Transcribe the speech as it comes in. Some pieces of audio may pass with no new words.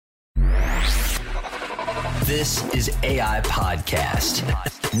This is AI Podcast.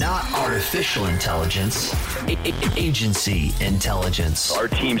 Not artificial intelligence, agency intelligence. Our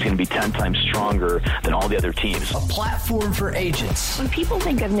team's going to be 10 times stronger than all the other teams. A platform for agents. When people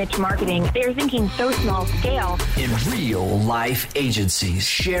think of niche marketing, they're thinking so small scale. In real life agencies,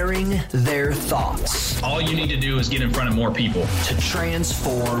 sharing their thoughts. All you need to do is get in front of more people. To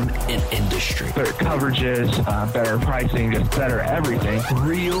transform an industry. Better coverages, better pricing, just better everything.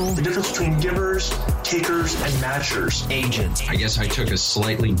 The difference between givers, takers, and matchers. Agents. I guess I took a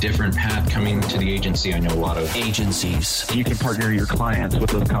slightly different path coming to the agency. I know a lot of agencies. You can partner your clients with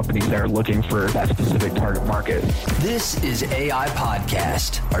those companies that are looking for that specific target market. This is AI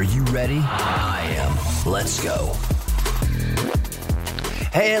Podcast. Are you ready? I am. Let's go.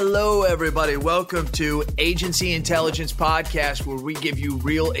 Hello, everybody. Welcome to Agency Intelligence Podcast, where we give you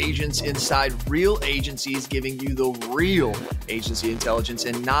real agents inside real agencies, giving you the real agency intelligence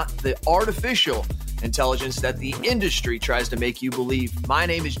and not the artificial intelligence that the industry tries to make you believe. My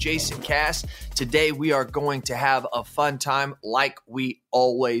name is Jason Cass. Today, we are going to have a fun time like we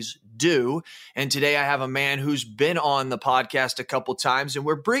always do. And today I have a man who's been on the podcast a couple times, and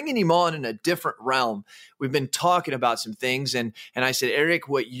we're bringing him on in a different realm. We've been talking about some things, and I said, Eric,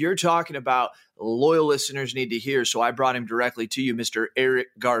 what you're talking about, loyal listeners need to hear. So I brought him directly to you, Mr. Eric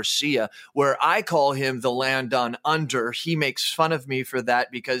Garcia, where I call him the land down under. He makes fun of me for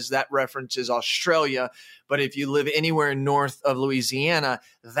that because that references Australia. But if you live anywhere north of Louisiana,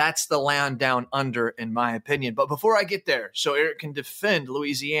 that's the land down under, in my opinion. But before I get there, so Eric can defend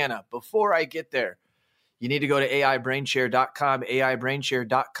Louisiana, before I get there, you need to go to AIBrainshare.com,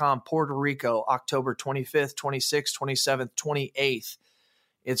 AIBrainshare.com, Puerto Rico, October 25th, 26th, 27th, 28th.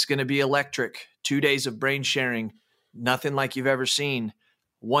 It's going to be electric. 2 days of brain sharing, nothing like you've ever seen.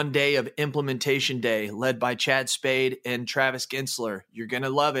 1 day of implementation day led by Chad Spade and Travis Gensler. You're going to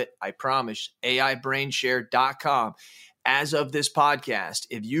love it. I promise. AIBrainshare.com. As of this podcast,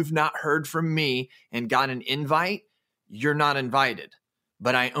 if you've not heard from me and got an invite, you're not invited.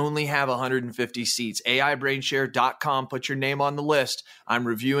 But I only have 150 seats. AIBrainshare.com. Put your name on the list. I'm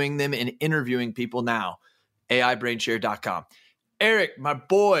reviewing them and interviewing people now. AIBrainshare.com. Eric, my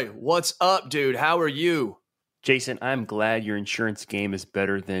boy, what's up, dude? How are you? Jason, I'm glad your insurance game is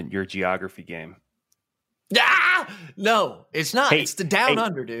better than your geography game. Ah! No, it's not. It's the down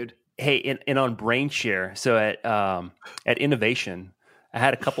under, dude. Hey, and on BrainShare, so at Innovation, I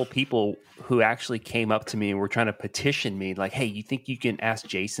had a couple people who actually came up to me and were trying to petition me, like, hey, you think you can ask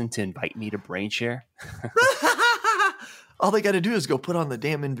Jason to invite me to BrainShare? All they got to do is go put on the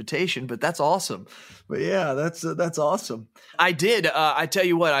damn invitation, but that's awesome. But yeah, that's awesome. I did. I tell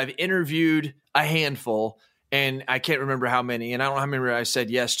you what, I've interviewed a handful, and I can't remember how many, and I don't remember I said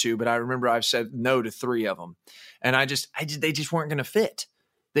yes to, but I remember I've said no to 3 of them, and they just weren't going to fit.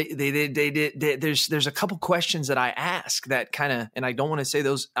 They did. There's a couple questions that I ask that kind of, and I don't want to say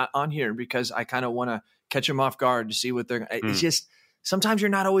those on here because I kind of want to catch them off guard to see what they're. It's just sometimes you're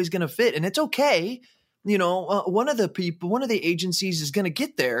not always going to fit, and it's okay. You know, one of the agencies is going to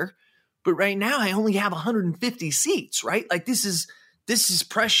get there, but right now I only have 150 seats, right? Like this is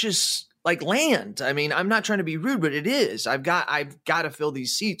precious like land. I mean, I'm not trying to be rude, but it is. I've got to fill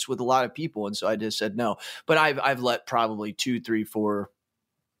these seats with a lot of people. And so I just said no, but I've let probably 2, 3, 4,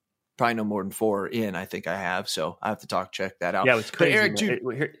 probably no more than 4 in. I think I have. So I have to check that out. Yeah. What's crazy,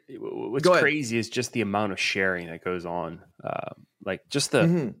 Eric, what's crazy is just the amount of sharing that goes on. Like just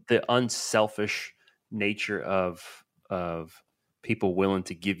the unselfish nature of people willing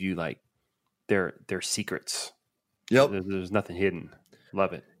to give you like their secrets. Yep. There's nothing hidden.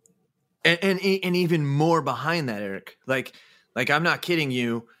 Love it. And even more behind that, Eric, like I'm not kidding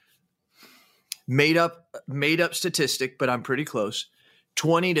you. Made up statistic, but I'm pretty close.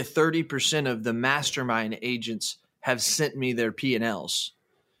 20 to 30% of the mastermind agents have sent me their P&Ls.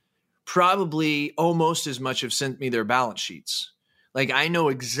 Probably almost as much have sent me their balance sheets. Like I know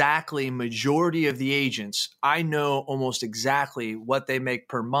exactly majority of the agents. I know almost exactly what they make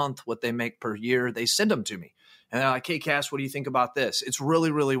per month, what they make per year. They send them to me. And they're like, hey, Cass, what do you think about this? It's really,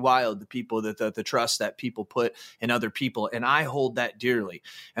 really wild, the people that the trust that people put in other people. And I hold that dearly.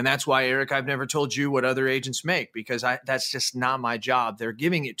 And that's why, Eric, I've never told you what other agents make because that's just not my job. They're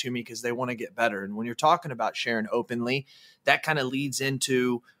giving it to me because they want to get better. And when you're talking about sharing openly, that kind of leads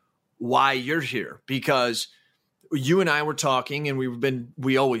into why you're here because you and I were talking and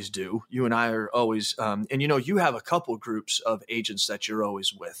we always do. You and I are always, and you have a couple groups of agents that you're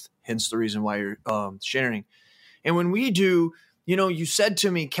always with, hence the reason why you're sharing. And when we do you said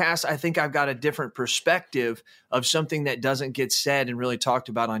to me, Cass, I think I've got a different perspective of something that doesn't get said and really talked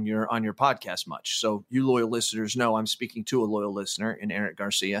about on your podcast much. So you loyal listeners know I'm speaking to a loyal listener in Eric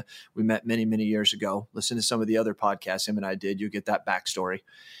Garcia. We met many, many years ago. Listen to some of the other podcasts him and I did. You'll get that backstory.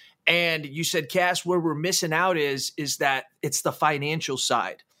 And you said, Cass, where we're missing out is that it's the financial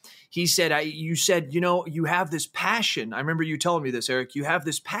side. He said, you said, you have this passion. I remember you telling me this, Eric. You have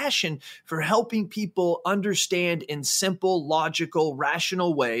this passion for helping people understand in simple, logical,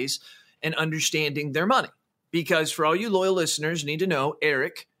 rational ways and understanding their money. Because for all you loyal listeners need to know,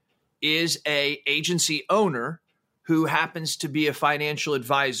 Eric is a agency owner who happens to be a financial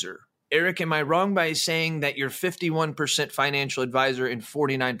advisor. Eric, am I wrong by saying that you're 51% financial advisor and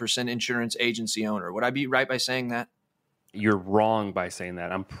 49% insurance agency owner? Would I be right by saying that? You're wrong by saying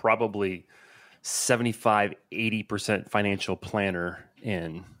that. I'm probably 75, 80% financial planner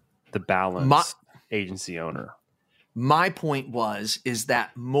in the balance agency owner. My point is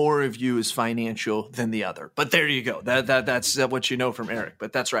that more of you is financial than the other. But there you go. That's what you know from Eric.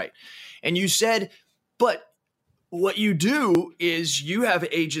 But that's right. And you said, but what you do is you have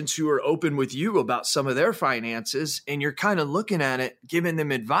agents who are open with you about some of their finances, and you're kind of looking at it, giving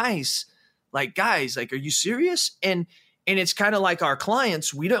them advice, like, guys, like, are you serious? And it's kind of like our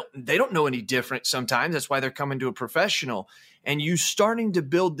clients, they don't know any different sometimes. That's why they're coming to a professional. And you starting to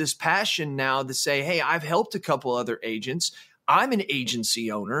build this passion now to say, hey, I've helped a couple other agents. I'm an agency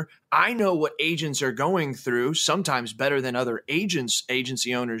owner. I know what agents are going through, sometimes better than other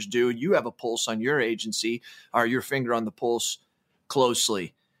agency owners do. You have a pulse on your agency, or your finger on the pulse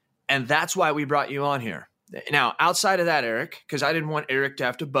closely. And that's why we brought you on here. Now, outside of that, Eric, because I didn't want Eric to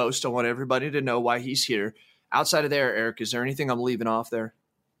have to boast. I want everybody to know why he's here. Outside of there, Eric, is there anything I'm leaving off there?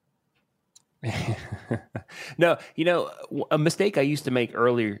 No, a mistake I used to make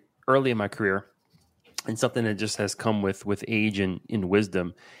early in my career, and something that just has come with age and in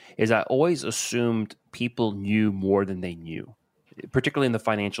wisdom, is I always assumed people knew more than they knew, particularly in the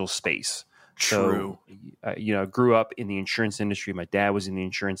financial space. True. So, I grew up in the insurance industry. My dad was in the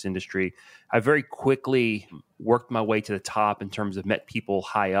insurance industry. I very quickly worked my way to the top in terms of met people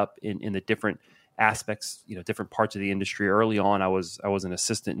high up in the different aspects, different parts of the industry. Early on, I was an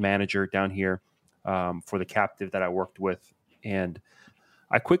assistant manager down here for the captive that I worked with. And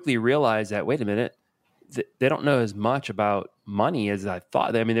I quickly realized that, wait a minute, they don't know as much about money as I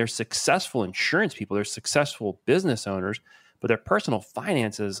thought. I mean, they're successful insurance people, they're successful business owners, but their personal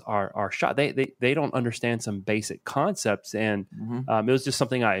finances are shot. They don't understand some basic concepts. And it was just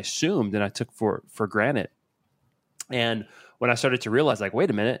something I assumed and I took for granted. And when I started to realize, like,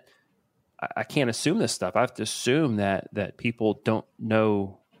 wait a minute, I can't assume this stuff. I have to assume that people don't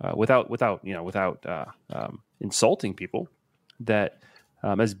know without insulting people. That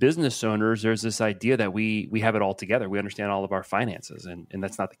as business owners, there's this idea that we have it all together. We understand all of our finances, and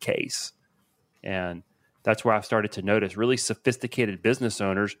that's not the case. And that's where I've started to notice really sophisticated business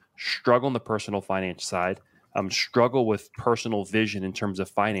owners struggle on the personal finance side, struggle with personal vision in terms of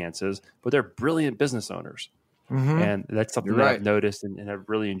finances, but they're brilliant business owners. Mm-hmm. And that's something that I've noticed and I've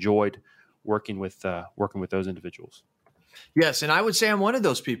really enjoyed working with those individuals. Yes, and I would say I'm one of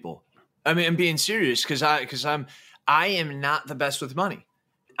those people. I mean, I'm being serious because I am not the best with money,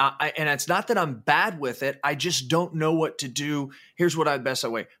 and it's not that I'm bad with it. I just don't know what to do. Here's what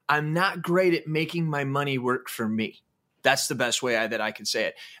I'm not great at making my money work for me. That's the best way that I can say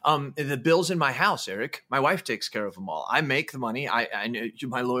it. The bills in my house, Eric, my wife takes care of them all. I make the money. I know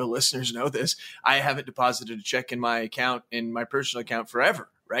my loyal listeners know this. I haven't deposited a check in my personal account forever.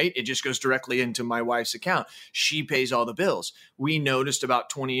 Right? It just goes directly into my wife's account. She pays all the bills. We noticed about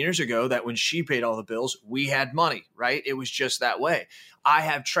 20 years ago that when she paid all the bills, we had money, right? It was just that way. I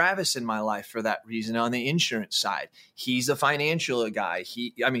have Travis in my life for that reason on the insurance side. He's a financial guy.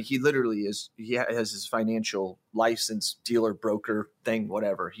 He literally is. He has his financial license, dealer, broker thing,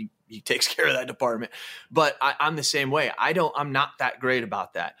 whatever. He takes care of that department. But I'm the same way. I'm not that great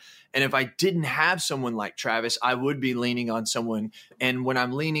about that. And if I didn't have someone like Travis, I would be leaning on someone. And when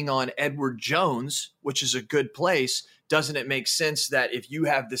I'm leaning on Edward Jones, which is a good place, doesn't it make sense that if you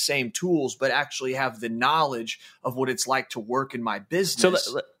have the same tools, but actually have the knowledge of what it's like to work in my business,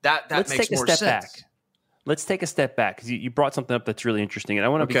 so that makes more sense. Back. Let's take a step back because you brought something up that's really interesting. And I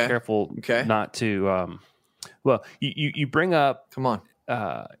want to be careful not to, you bring up, come on.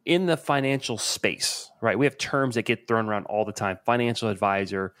 In the financial space, right? We have terms that get thrown around all the time: financial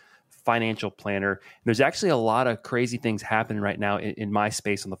advisor, financial planner. There's actually a lot of crazy things happening right now in my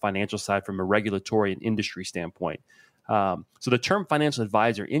space on the financial side from a regulatory and industry standpoint. So the term financial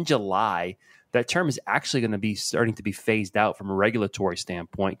advisor, in July, that term is actually going to be starting to be phased out from a regulatory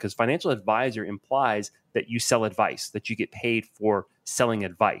standpoint, because financial advisor implies that you sell advice, that you get paid for selling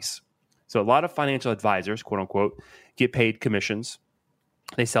advice. So a lot of financial advisors, quote unquote, get paid commissions.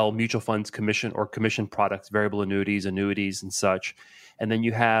 They sell mutual funds, commission products, variable annuities, and such. And then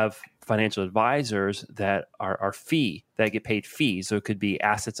you have financial advisors that are that get paid fees. So it could be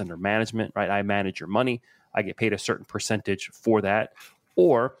assets under management, right? I manage your money. I get paid a certain percentage for that.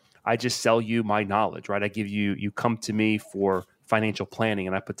 Or I just sell you my knowledge, right? I give you come to me for financial planning,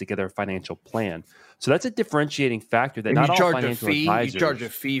 and I put together a financial plan. So that's a differentiating factor that and not all financial advisors. You charge a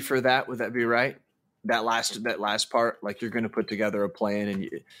fee for that. Would that be right? That last part, like you're going to put together a plan, and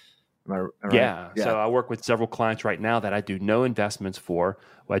am I right? Yeah. So I work with several clients right now that I do no investments for,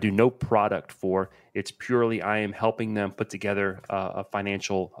 I do no product for. It's purely I am helping them put together a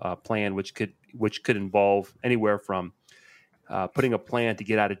financial plan, which could involve anywhere from putting a plan to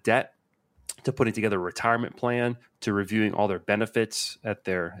get out of debt, to putting together a retirement plan, to reviewing all their benefits at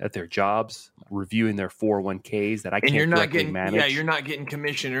their jobs, reviewing their 401ks that I can't directly manage. Yeah, you're not getting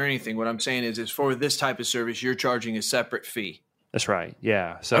commission or anything. What I'm saying is for this type of service, you're charging a separate fee. That's right.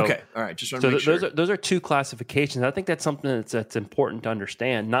 Yeah. So okay. All right. Just want to make sure. Those are two classifications. I think that's something that's important to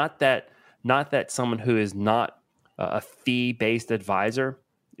understand. Not that someone who is not a fee-based advisor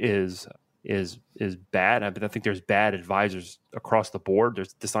is bad. I think there's bad advisors across the board.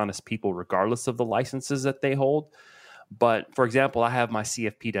 There's dishonest people regardless of the licenses that they hold. But for example, I have my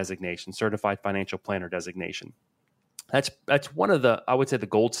CFP designation, Certified Financial Planner designation. That's one of the, I would say, the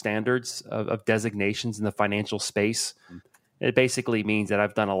gold standards of designations in the financial space. It basically means that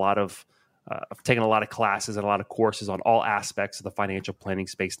I've done I've taken a lot of classes and a lot of courses on all aspects of the financial planning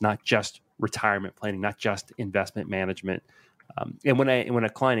space, not just retirement planning, not just investment management. And when a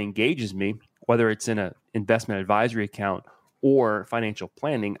client engages me, whether it's in an investment advisory account or financial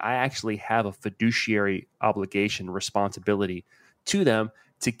planning, I actually have a fiduciary obligation, responsibility to them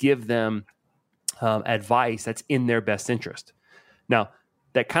to give them advice that's in their best interest. Now,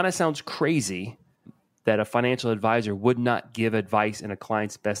 that kind of sounds crazy that a financial advisor would not give advice in a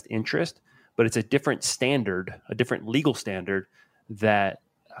client's best interest, but it's a different standard, a different legal standard that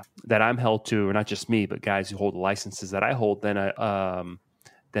I'm held to, or not just me, but guys who hold the licenses that I hold, than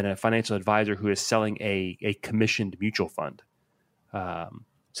a financial advisor who is selling a commissioned mutual fund. So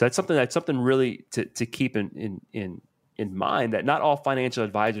that's something really to keep in mind, that not all financial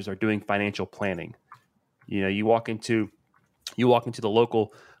advisors are doing financial planning. You know, you walk into the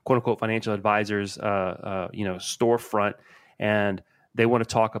local quote unquote financial advisors storefront, and they want to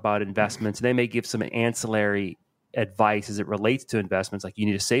talk about investments. They may give some ancillary advice as it relates to investments, like you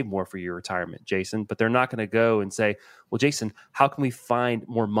need to save more for your retirement, Jason, but they're not going to go and say, well, Jason, how can we find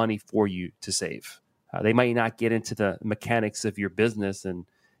more money for you to save? They might not get into the mechanics of your business and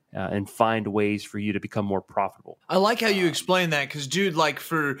find ways for you to become more profitable. I like how you explain that, because, dude, like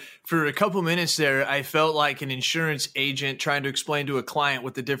for a couple minutes there, I felt like an insurance agent trying to explain to a client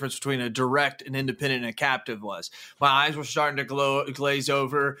what the difference between a direct, an independent, and a captive was. My eyes were starting to glaze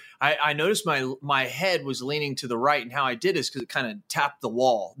over. I noticed my head was leaning to the right, and how I did is because it kind of tapped the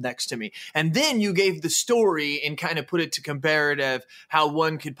wall next to me. And then you gave the story and kind of put it to comparative, how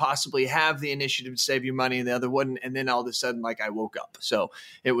one could possibly have the initiative to save you money and the other wouldn't. And then all of a sudden, like, I woke up. So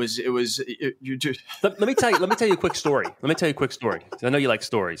you just let me tell you a quick story. I know you like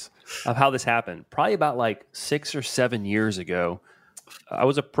stories of how this happened. Probably about like 6 or 7 years ago, I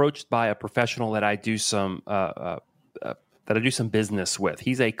was approached by a professional that I do some business with.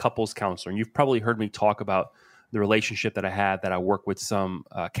 He's a couples counselor, and you've probably heard me talk about the relationship that I have, that I work with some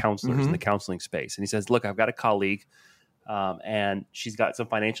counselors in the counseling space. And he says, look, I've got a colleague, and she's got some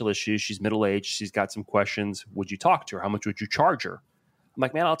financial issues. She's middle-aged. She's got some questions. Would you talk to her? How much would you charge her? I'm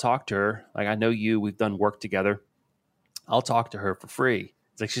like, man, I'll talk to her. Like, I know you. We've done work together. I'll talk to her for free.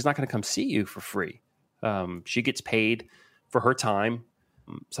 It's like, she's not going to come see you for free. She gets paid for her time.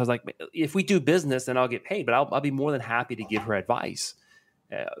 So I was like, if we do business, then I'll get paid. But I'll be more than happy to give her advice.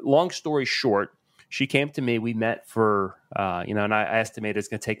 Long story short, she came to me. We met for, and I estimated it's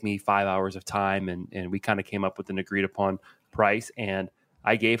going to take me 5 hours of time. And we kind of came up with an agreed upon price. And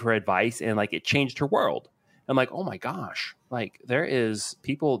I gave her advice, and like, it changed her world. I'm like, oh my gosh, like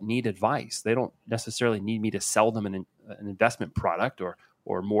people need advice. They don't necessarily need me to sell them an investment product or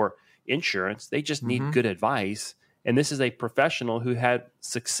more insurance. They just need good advice. And this is a professional who had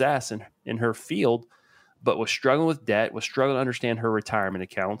success in her field, but was struggling with debt, was struggling to understand her retirement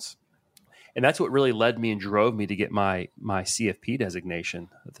accounts. And that's what really led me and drove me to get my CFP designation,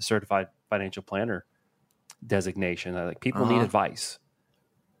 the Certified Financial Planner designation. Like, people need advice.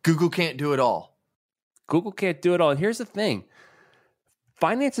 Google can't do it all. Google can't do it all. And here's the thing.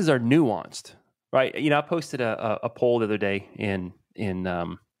 Finances are nuanced. right? You know, I posted a poll the other day in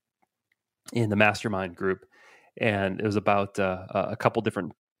the mastermind group, and it was about a couple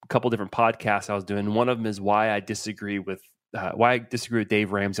different podcasts I was doing. One of them is why I disagree with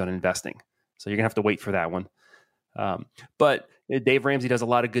Dave Ramsey on investing. So you're gonna have to wait for that one. But Dave Ramsey does a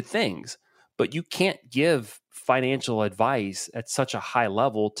lot of good things, but you can't give financial advice at such a high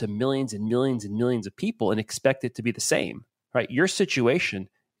level to millions and millions and millions of people and expect it to be the same, right? Your situation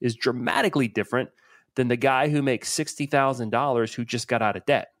is dramatically different than the guy who makes $60,000 who just got out of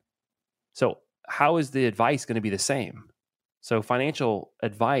debt. So how is the advice going to be the same? So financial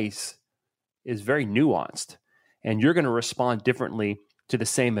advice is very nuanced, and you're going to respond differently to the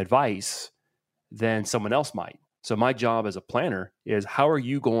same advice than someone else might. So my job as a planner is, how are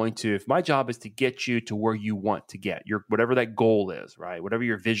you going to, if my job is to get you to where you want to get, your whatever that goal is, right? Whatever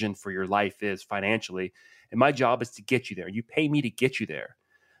your vision for your life is financially, and my job is to get you there. You pay me to get you there.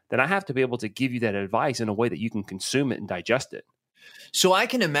 Then I have to be able to give you that advice in a way that you can consume it and digest it. So I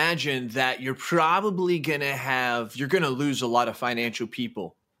can imagine that you're probably going to you're going to lose a lot of financial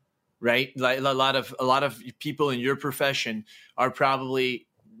people, right? Like a lot of people in your profession are probably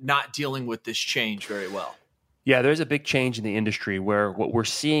not dealing with this change very well. Yeah, there's a big change in the industry where what we're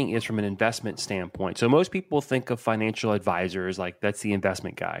seeing is from an investment standpoint. So most people think of financial advisors like that's the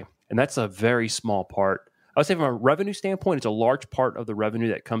investment guy, and that's a very small part. I would say from a revenue standpoint, it's a large part of the revenue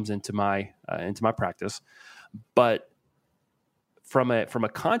that comes into my practice. But from a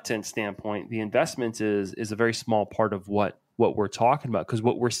content standpoint, the investments is a very small part of what we're talking about, because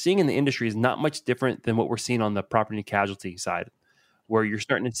what we're seeing in the industry is not much different than what we're seeing on the property and casualty side, where you're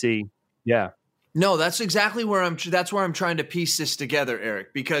starting to see, No, that's exactly where I'm trying to piece this together,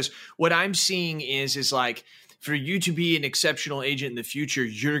 Eric, because what I'm seeing is like, for you to be an exceptional agent in the future,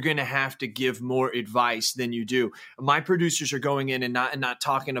 you're going to have to give more advice than you do. My producers are going in and not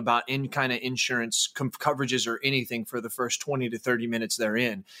talking about any kind of insurance coverages or anything for the first 20 to 30 minutes they're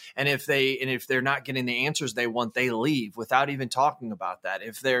in. And if they're not getting the answers they want, they leave without even talking about that.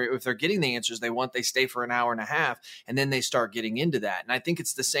 If they're getting the answers they want, they stay for an hour and a half, and then they start getting into that. And I think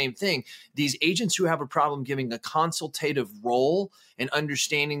it's the same thing. These agents who have a problem giving a consultative role and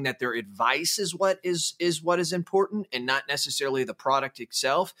understanding that their advice is what is important and not necessarily the product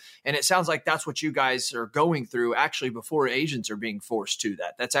itself. And it sounds like that's what you guys are going through actually before agents are being forced to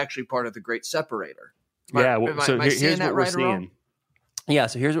that. That's actually part of the great separator. Here's what we're seeing. Yeah,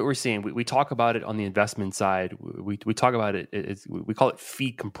 so here's what we're seeing. We talk about it on the investment side. We talk about it. We call it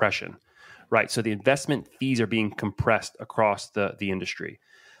fee compression, right? So the investment fees are being compressed across the industry.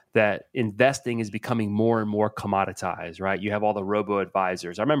 That investing is becoming more and more commoditized, right? You have all the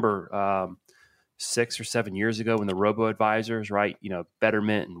robo-advisors. I remember 6 or 7 years ago when the robo-advisors, right? You know,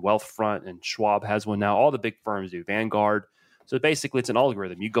 Betterment and Wealthfront and Schwab has one now. All the big firms do, Vanguard. So basically it's an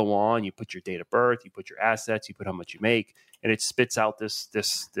algorithm. You go on, you put your date of birth, you put your assets, you put how much you make, and it spits out this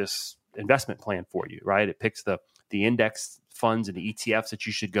investment plan for you, right? It picks the index funds and the ETFs that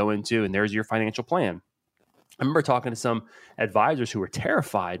you should go into, and there's your financial plan. I remember talking to some advisors who were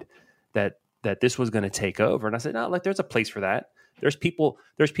terrified that this was going to take over. And I said, no, like there's a place for that. There's people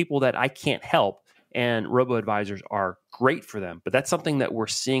that I can't help, and robo-advisors are great for them. But that's something that we're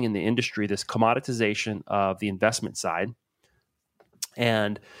seeing in the industry, this commoditization of the investment side.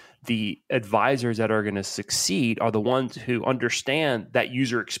 And the advisors that are going to succeed are the ones who understand that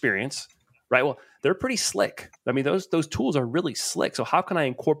user experience, right? Well, they're pretty slick. I mean, those tools are really slick. So how can I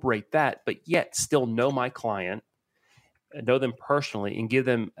incorporate that, but yet still know my client, know them personally, and give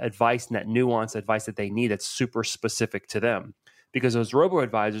them advice and that nuanced advice that they need that's super specific to them? Because those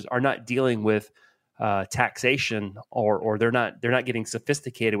robo-advisors are not dealing with taxation, or they're not getting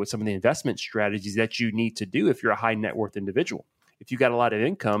sophisticated with some of the investment strategies that you need to do if you're a high net worth individual. If you got a lot of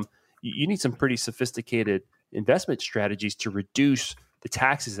income, you need some pretty sophisticated investment strategies to reduce the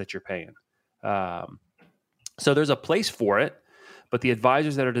taxes that you're paying. So there's a place for it, but the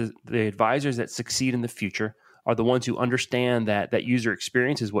advisors that succeed in the future are the ones who understand that user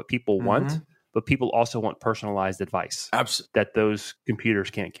experience is what people want, but people also want personalized advice that those computers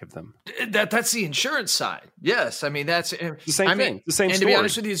can't give them. That's the insurance side. Yes. I mean, that's the same thing. It's the same story. To be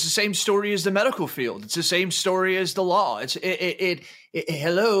honest with you, it's the same story as the medical field. It's the same story as the law.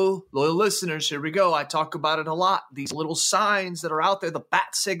 Hello, loyal listeners. Here we go. I talk about it a lot. These little signs that are out there, the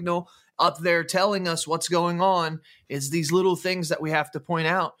bat signal up there telling us what's going on, is these little things that we have to point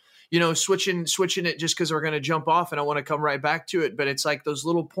out. You know, switching it just because we're going to jump off and I want to come right back to it. But it's like those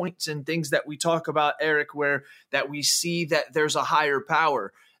little points and things that we talk about, Eric, where that we see that there's a higher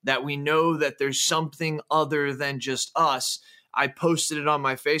power, that we know that there's something other than just us. I posted it on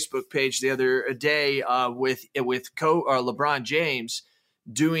my Facebook page the other day with LeBron James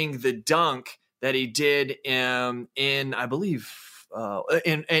doing the dunk that he did in I believe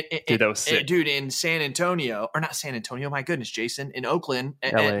Dude, that was sick. Dude, in San Antonio, or not San Antonio, my goodness, Jason, in Oakland.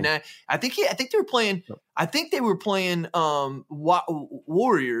 And I think they were playing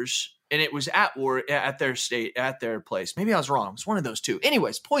Warriors, and it was at their place. Maybe I was wrong. It's one of those two.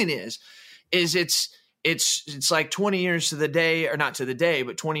 Anyways, point is it's like 20 years to the day, or not to the day,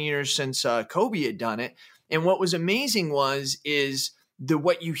 but 20 years since Kobe had done it. And what was amazing is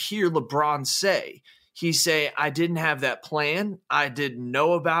what you hear LeBron say. He say, I didn't have that plan. I didn't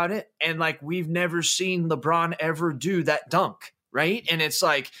know about it. And like, we've never seen LeBron ever do that dunk, right? And it's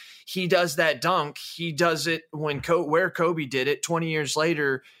like, he does that dunk. He does it where Kobe did it 20 years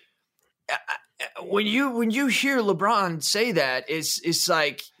later. When you hear LeBron say that, it's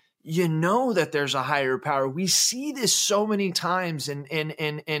like, you know that there's a higher power. We see this so many times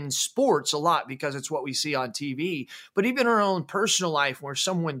in sports a lot because it's what we see on TV, but even our own personal life where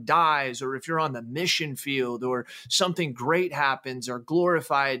someone dies, or if you're on the mission field or something great happens or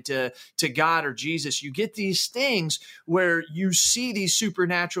glorified to God or Jesus, you get these things where you see these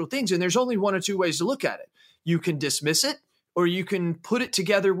supernatural things, and there's only one or two ways to look at it. You can dismiss it, or you can put it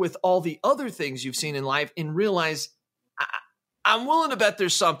together with all the other things you've seen in life and realize, I'm willing to bet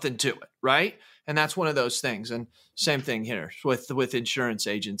there's something to it, right? And that's one of those things. And same thing here with insurance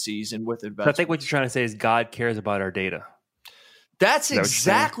agencies and with investments. So I think what you're trying to say is God cares about our data. That's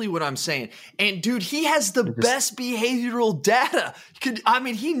exactly what I'm saying. And dude, he has the best behavioral data.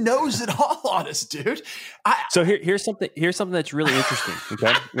 He knows it all on us, dude. So here's something that's really interesting.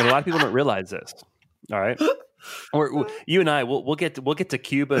 Okay, and a lot of people don't realize this. All right. Or you and I, we'll get to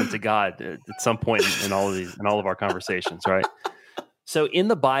Cuba and to God at some point in all of our conversations, right? So in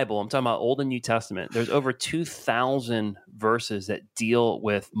the Bible, I'm talking about Old and New Testament, there's over 2,000 verses that deal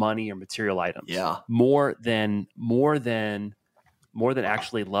with money or material items. Yeah, more than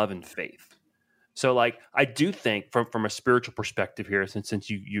actually love and faith. So, like, I do think from a spiritual perspective here, since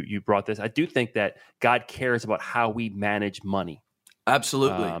you brought this, I do think that God cares about how we manage money.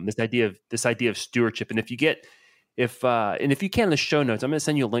 Absolutely. This idea of stewardship. And if you can in the show notes, I'm going to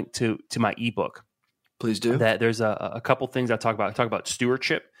send you a link to my ebook. Please do. That there's a couple things I talk about. I talk about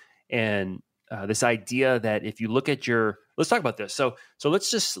stewardship and this idea that if you look at let's talk about this. So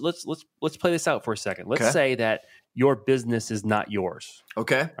let's play this out for a second. Let's say that your business is not yours.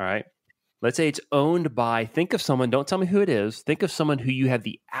 Okay. All right. Let's say it's owned by, think of someone, don't tell me who it is. Think of someone who you have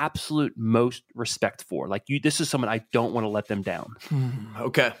the absolute most respect for. Like this is someone I don't want to let them down.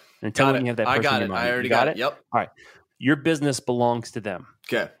 Okay. And tell me you have that person I got in it. mind. I already got it. Yep. All right. Your business belongs to them.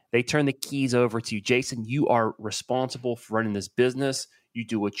 Okay. They turn the keys over to you. Jason, you are responsible for running this business. You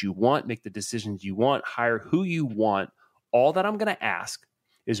do what you want, make the decisions you want, hire who you want. All that I'm going to ask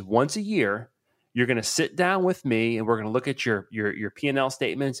is once a year, you're going to sit down with me and we're going to look at your P&L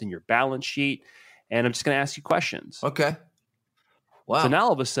statements and your balance sheet. And I'm just going to ask you questions. Okay. Wow. So now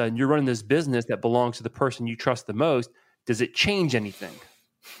all of a sudden you're running this business that belongs to the person you trust the most. Does it change anything?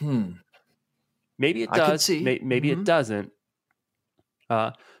 Maybe it does. Maybe it doesn't.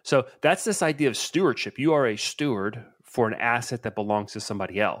 So that's this idea of stewardship. You are a steward for an asset that belongs to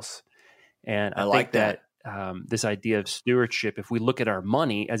somebody else. And I like think that this idea of stewardship, if we look at our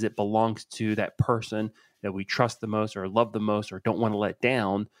money as it belongs to that person that we trust the most or love the most or don't want to let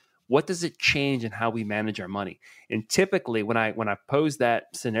down, what does it change in how we manage our money? And typically when I pose that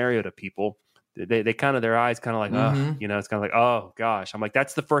scenario to people, they kind of, their eyes kind of like, it's kind of like, oh gosh. I'm like,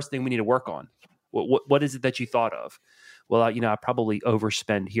 that's the first thing we need to work on. What is it that you thought of? Well, I probably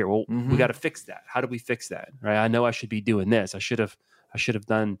overspend here. Well, we got to fix that. How do we fix that? Right? I know I should be doing this. I should have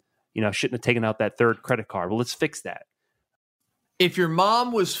done, shouldn't have taken out that third credit card. Well, let's fix that. If your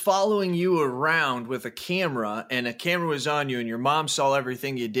mom was following you around with a camera and a camera was on you and your mom saw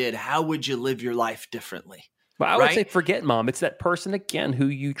everything you did, how would you live your life differently? Well, I would say forget mom. It's that person again who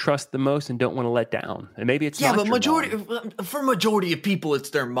you trust the most and don't want to let down. And maybe it's not for majority of people, it's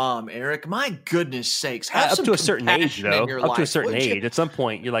their mom. Eric, my goodness sakes, have up some to a certain age, though. Up to a certain age, at some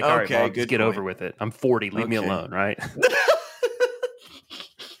point, you're like, all right, Mom, just get over with it. I'm 40. Leave me alone, right?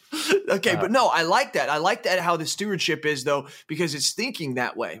 Okay, but no, I like that. I like that how the stewardship is, though, because it's thinking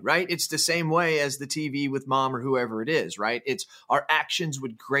that way, right? It's the same way as the TV with mom or whoever it is, right? It's our actions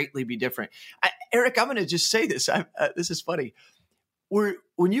would greatly be different. Eric, I'm going to just say this. This is funny.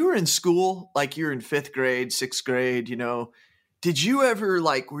 When you were in school, like you're in 5th grade, 6th grade, did you ever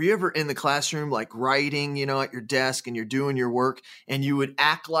were you ever in the classroom, like writing, at your desk and you're doing your work and you would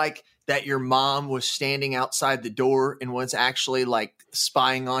act like that your mom was standing outside the door and was actually like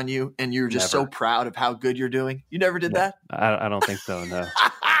spying on you and you're just so proud of how good you're doing? You never did that? I don't think so, no.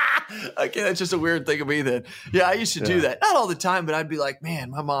 Okay, that's just a weird thing of me then. Yeah, I used to do that. Not all the time, but I'd be like, man,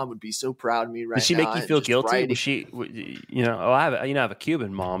 my mom would be so proud of me right now. Did she make you feel guilty? Writing. Was she, I have a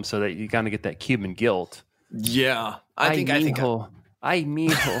Cuban mom, so that you kind of get that Cuban guilt. Yeah. I think ay,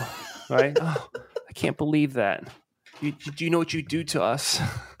 mijo, right? Oh, I can't believe that. Do you know what you do to us?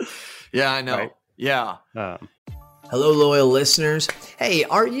 Yeah, I know. Right? Yeah. Hello, loyal listeners. Hey,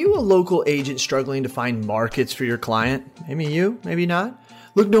 are you a local agent struggling to find markets for your client? Maybe you, maybe not.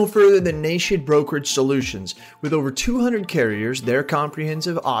 Look no further than Nation Brokerage Solutions. With over 200 carriers, their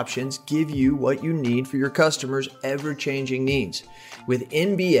comprehensive options give you what you need for your customers' ever-changing needs. With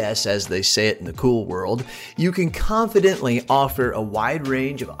NBS, as they say it in the cool world, you can confidently offer a wide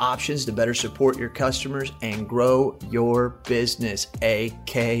range of options to better support your customers and grow your business,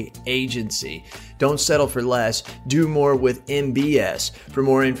 AK Agency. Don't settle for less. Do more with NBS. For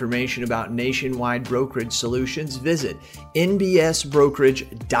more information about nationwide brokerage solutions, visit nbsbrokerage.com.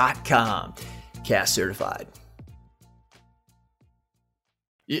 CAS certified.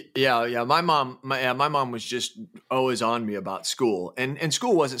 Yeah. My mom was just always on me about school, and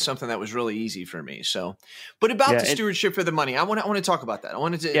school wasn't something that was really easy for me. So, but about the stewardship for the money, I want to talk about that.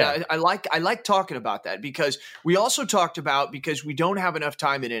 I like talking about that because we also talked about, because we don't have enough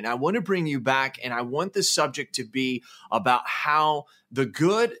time in it. And I want to bring you back, and I want the subject to be about how the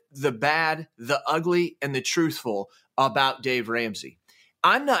good, the bad, the ugly, and the truthful about Dave Ramsey.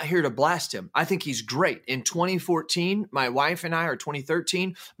 I'm not here to blast him. I think he's great. In 2013, my wife and I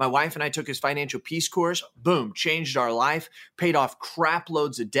took his financial peace course. Boom, changed our life, paid off crap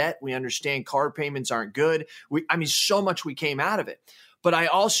loads of debt. We understand car payments aren't good. So much we came out of it. But I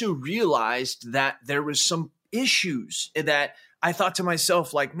also realized that there was some issues that I thought to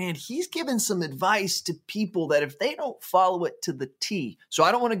myself, like, man, he's given some advice to people that if they don't follow it to the T. So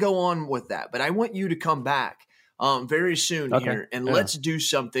I don't want to go on with that, but I want you to come back very soon here, and let's do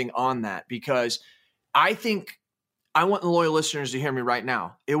something on that, because I think I want the loyal listeners to hear me right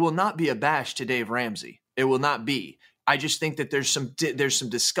now. It will not be a bash to Dave Ramsey. It will not be. I just think that there's some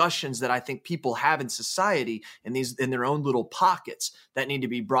discussions that I think people have in society in their own little pockets that need to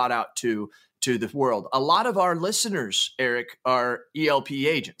be brought out to the world. A lot of our listeners, Eric, are ELP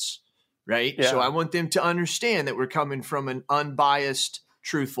agents, right? Yeah. So I want them to understand that we're coming from an unbiased,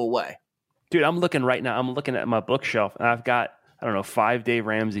 truthful way. Dude, I'm looking right now. I'm looking at my bookshelf, and I've got, 5 Dave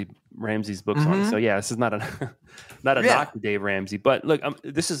Ramsey's books on. So yeah, this is not a knock to Dave Ramsey, but look,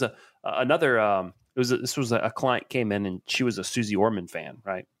 this is another. This was a client came in, and she was a Susie Orman fan,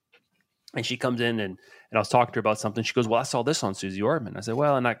 right? And she comes in, and I was talking to her about something. She goes, "Well, I saw this on Susie Orman." I said,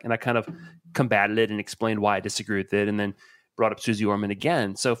 "Well," and I kind of combated it and explained why I disagree with it, and then brought up Susie Orman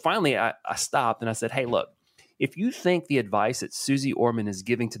again. So finally, I stopped and I said, "Hey, look. If you think the advice that Susie Orman is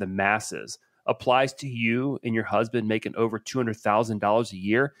giving to the masses applies to you and your husband making over $200,000 a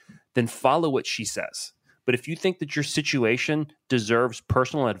year, then follow what she says. But if you think that your situation deserves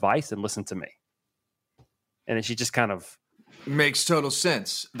personal advice, then listen to me." And then she just kind of makes total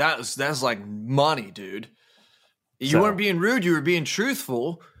sense. That's like money, dude. You weren't being rude. You were being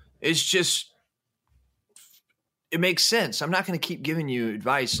truthful. It's just, it makes sense. I'm not going to keep giving you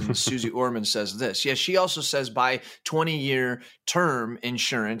advice. And Susie Orman says this. Yeah, she also says buy 20-year term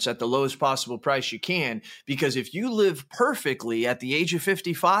insurance at the lowest possible price you can, because if you live perfectly at the age of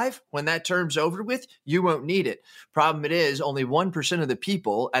 55, when that term's over with, you won't need it. Problem it is, only 1% of the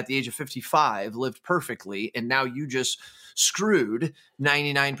people at the age of 55 lived perfectly, and now you just screwed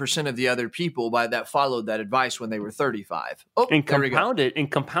 99% of the other people that followed that advice when they were 35. Oh, and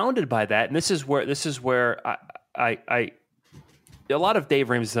compounded by that, and this is where I a lot of Dave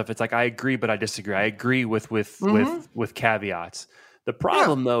Ramsey stuff, it's like I agree, but I disagree. I agree with caveats. The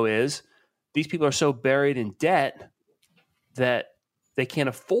problem though is these people are so buried in debt that they can't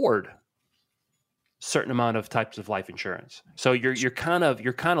afford certain amount of types of life insurance. So you're kind of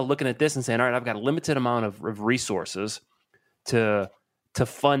looking at this and saying, all right, I've got a limited amount of resources to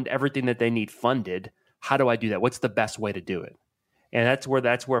fund everything that they need funded. How do I do that? What's the best way to do it? And that's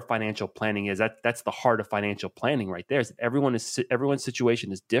where financial planning is. That's the heart of financial planning right there. Is everyone's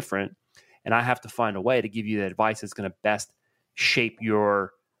situation is different, and I have to find a way to give you the advice that's going to best shape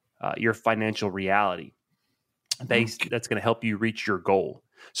your financial reality. That's going to help you reach your goal.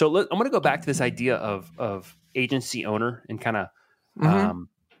 So I'm going to go back to this idea of agency owner and kind of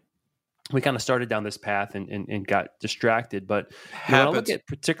we kind of started down this path and got distracted. But when I look at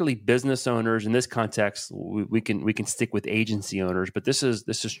particularly business owners in this context, we can stick with agency owners, but this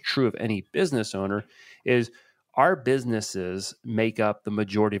is true of any business owner, is our businesses make up the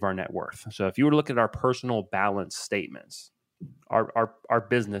majority of our net worth. So if you were to look at our personal balance statements, our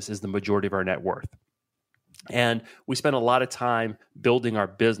business is the majority of our net worth. And we spend a lot of time building our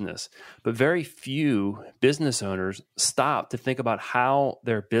business, but very few business owners stop to think about how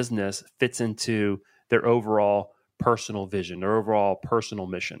their business fits into their overall personal vision, their overall personal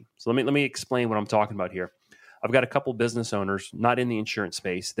mission. So let me explain what I'm talking about here. I've got a couple business owners, not in the insurance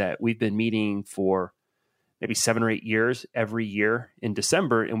space, that we've been meeting for maybe 7 or 8 years every year in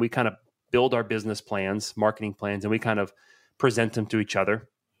December, and we kind of build our business plans, marketing plans, and we kind of present them to each other.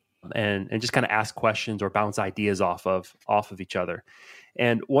 And just kind of ask questions or bounce ideas off of each other.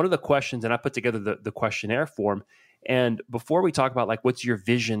 And one of the questions, and I put together the questionnaire form. And before we talk about like, what's your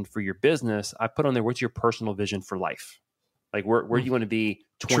vision for your business, I put on there, what's your personal vision for life? Like where do you want to be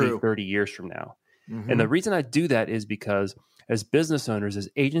 20, 30 years from now? Mm-hmm. And the reason I do that is because as business owners, as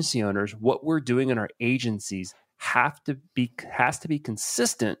agency owners, what we're doing in our agencies has to be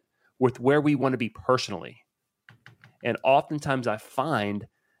consistent with where we want to be personally. And oftentimes I find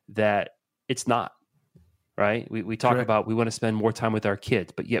that it's not, right? We talk about we want to spend more time with our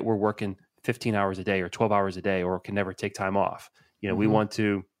kids, but yet we're working 15 hours a day or 12 hours a day, or can never take time off. We want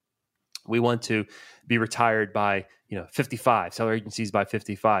to be retired by 55, sell our agencies by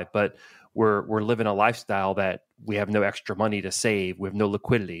 55, but we're living a lifestyle that we have no extra money to save, we have no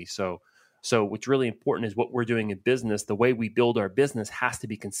liquidity. So what's really important is what we're doing in business. The way we build our business has to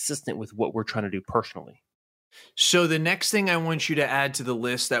be consistent with what we're trying to do personally. So the next thing I want you to add to the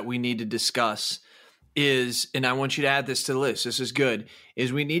list that we need to discuss is, and I want you to add this to the list, this is good,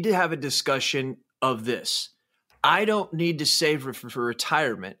 is we need to have a discussion of this. I don't need to save for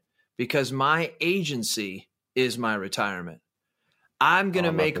retirement because my agency is my retirement. I'm going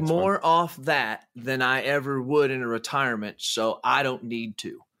to make more off that than I ever would in a retirement, so I don't need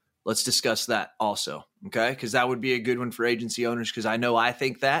to. Let's discuss that also, okay? Because that would be a good one for agency owners, because I know I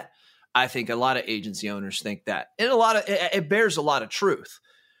think that. I think a lot of agency owners think that, and it bears a lot of truth.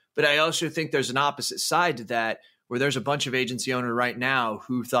 But I also think there's an opposite side to that, where there's a bunch of agency owners right now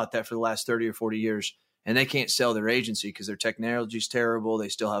who thought that for the last 30 or 40 years, and they can't sell their agency because their technology is terrible. They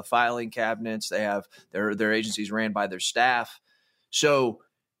still have filing cabinets. They have their agencies ran by their staff. So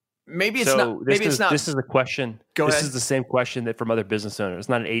maybe it's not. This is the question. Go ahead. This is the same question that from other business owners. It's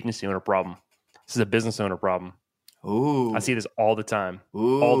not an agency owner problem. This is a business owner problem. Ooh, I see this all the time.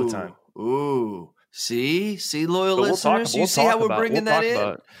 Ooh. All the time. Ooh, see, loyal listeners, you see how we're bringing that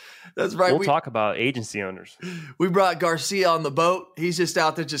in? That's right. We'll talk about agency owners. We brought Garcia on the boat. He's just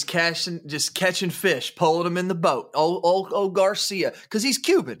out there just catching fish, pulling them in the boat. Old Garcia, because he's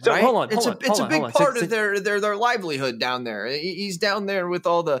Cuban, right? It's a big part of their livelihood down there. He's down there with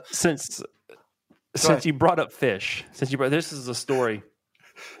all the. Since you brought up fish, this is a story.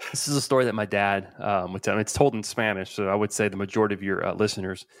 This is a story that my dad would tell. It's told in Spanish, so I would say the majority of your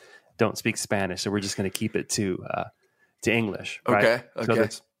listeners don't speak Spanish, so we're just going to keep it to English. Right? Okay.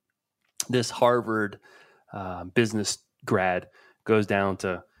 So this Harvard business grad goes down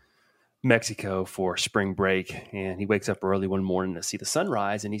to Mexico for spring break, and he wakes up early one morning to see the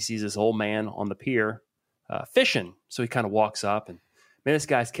sunrise, and he sees this old man on the pier fishing. So he kind of walks up, and man, this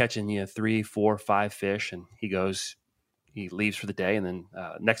guy's catching 3, 4, 5 fish, and he leaves for the day, and then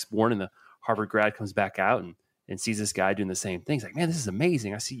next morning the Harvard grad comes back out and sees this guy doing the same thing. He's like, man, this is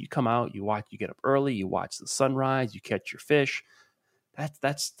amazing. I see you come out, you get up early, you watch the sunrise, you catch your fish.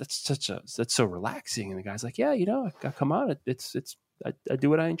 That's so relaxing. And the guy's like, yeah, I come out, I do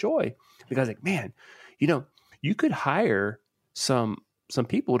what I enjoy. The guy's like, man, you could hire some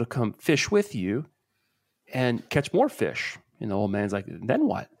people to come fish with you and catch more fish. And the old man's like, then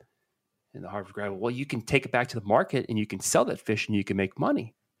what? And the Harvard grad, well, you can take it back to the market and you can sell that fish and you can make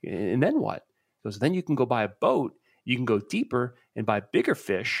money. And then what? He goes, then you can go buy a boat, you can go deeper and buy bigger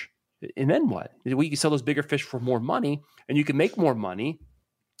fish. And then what? Well, you can sell those bigger fish for more money and you can make more money.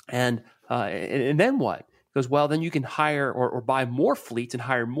 And then what? He goes, well, then you can hire or buy more fleets and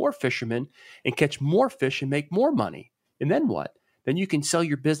hire more fishermen and catch more fish and make more money. And then what? Then you can sell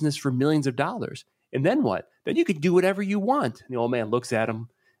your business for millions of dollars. And then what? Then you can do whatever you want. And the old man looks at him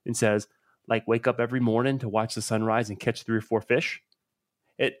and says, like, wake up every morning to watch the sunrise and catch 3 or 4 fish.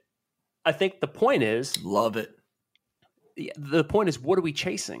 I think the point is, love it. The point is, what are we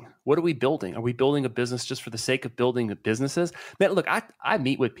chasing? What are we building? Are we building a business just for the sake of building the businesses? Man, look, I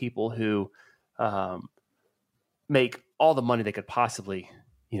meet with people who make all the money they could possibly,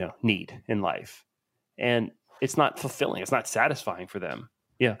 need in life, and it's not fulfilling. It's not satisfying for them.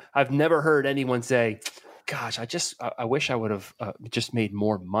 I've never heard anyone say, gosh, I wish I would have just made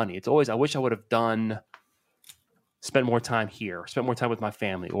more money. It's always, I wish I would have spent more time here, spent more time with my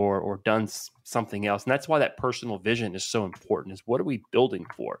family, or done something else. And that's why that personal vision is so important, is what are we building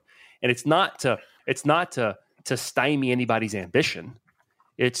for? And it's not to stymie anybody's ambition.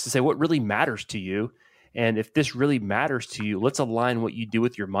 It's to say what really matters to you. And if this really matters to you, let's align what you do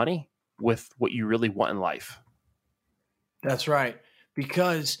with your money with what you really want in life. That's right.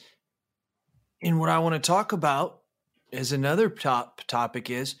 Because in what I want to talk about as another topic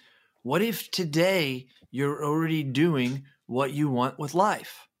is, what if today you're already doing what you want with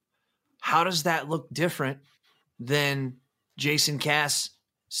life? How does that look different than Jason Cass's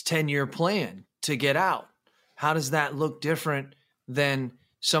 10-year plan to get out? How does that look different than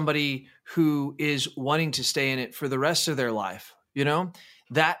somebody who is wanting to stay in it for the rest of their life? You know,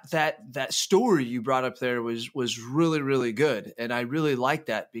 that story you brought up there was really, really good. And I really like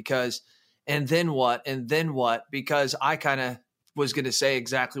that because, and then what? Because I kind of was going to say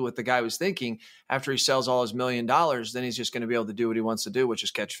exactly what the guy was thinking. After he sells all his $1 million, then he's just going to be able to do what he wants to do, which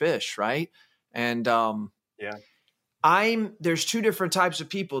is catch fish. Right. And, there's two different types of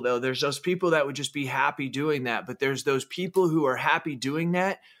people though. There's those people that would just be happy doing that, but there's those people who are happy doing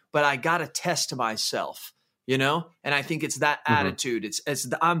that, but I got to test myself, you know? And I think it's that attitude.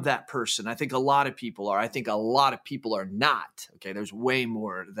 I'm that person. I think a lot of people are. I think a lot of people are not. Okay. There's way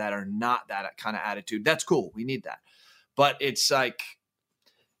more that are not that kind of attitude. That's cool. We need that. But it's like,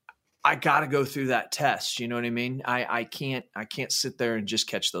 I got to go through that test. You know what I mean? I can't sit there and just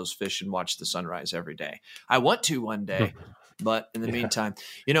catch those fish and watch the sunrise every day. I want to one day, but in the meantime,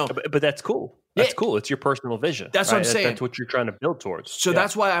 you know, but that's cool. That's cool. It's your personal vision. That's right? What I'm saying. That's what you're trying to build towards. So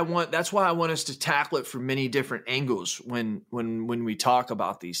that's why I want us to tackle it from many different angles when we talk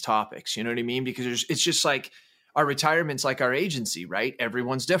about these topics. You know what I mean? Because it's just like our retirement's like our agency, right?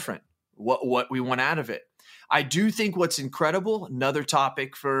 Everyone's different. What we want out of it. I do think what's incredible, another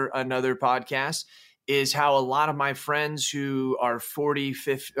topic for another podcast, is how a lot of my friends who are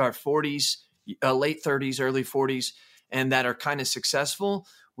 40s, late 30s, early 40s, and that are kind of successful,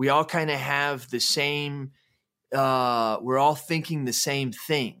 we all kind of have the same, we're all thinking the same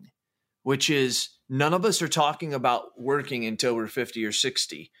thing, which is none of us are talking about working until we're 50 or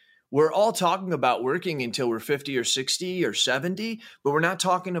 60. We're all talking about working until we're 50 or 60 or 70, but we're not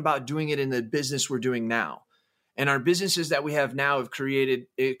talking about doing it in the business we're doing now. And our businesses that we have now have created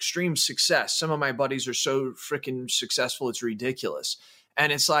extreme success. Some of my buddies are so freaking successful, it's ridiculous.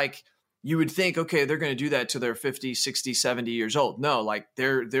 And it's like, you would think, okay, they're going to do that till they're 50, 60, 70 years old. No, like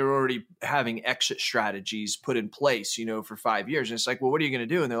they're already having exit strategies put in place, you know, for 5 years. And it's like, well, what are you going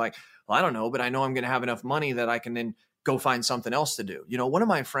to do? And they're like, well, I don't know, but I know I'm going to have enough money that I can then go find something else to do. You know, one of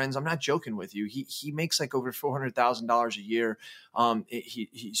my friends, I'm not joking with you. He makes like over $400,000 a year.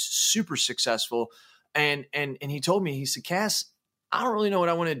 He's super successful. And he told me, he said, Cass, I don't really know what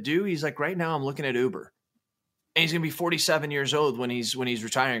I want to do. He's like, right now I'm looking at Uber. And he's going to be 47 years old when he's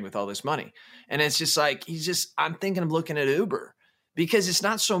retiring with all this money. And it's just like, I'm thinking of looking at Uber because it's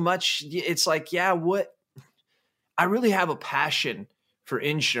not so much. It's like, I really have a passion for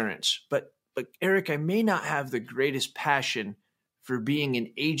insurance, but Eric, I may not have the greatest passion for being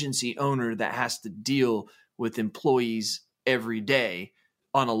an agency owner that has to deal with employees every day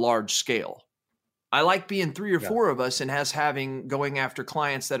on a large scale. I like being 3 or 4 of us and going after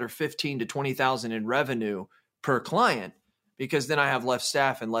clients that are 15 to 20,000 in revenue per client, because then I have less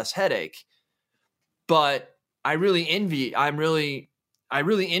staff and less headache. But I really envy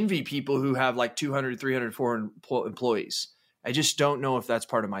people who have like 200, 300, 400 employees. I just don't know if that's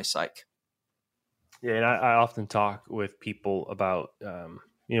part of my psyche. Yeah. And I often talk with people about,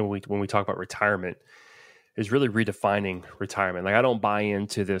 when we talk about retirement, is really redefining retirement. Like I don't buy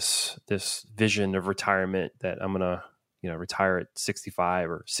into this vision of retirement that I'm going to, retire at 65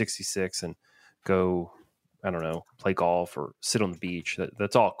 or 66 and go, I don't know, play golf or sit on the beach.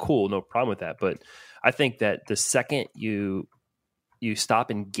 That's all cool. No problem with that. But I think that the second you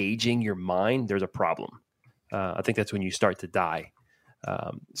stop engaging your mind, there's a problem. I think that's when you start to die.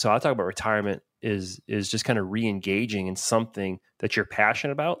 So I talk about retirement is just kind of re-engaging in something that you're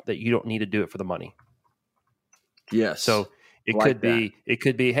passionate about, that you don't need to do it for the money. Yes. So it could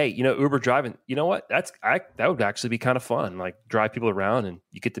be, hey, Uber driving, you know what? That would actually be kind of fun. Like drive people around and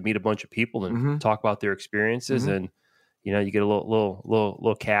you get to meet a bunch of people and talk about their experiences. And, you get a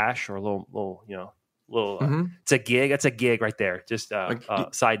little cash or a little, it's a gig. That's a gig right there. Just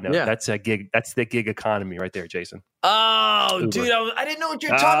side note. Yeah. That's a gig. That's the gig economy right there, Jason. Oh, Uber. Dude, I didn't know what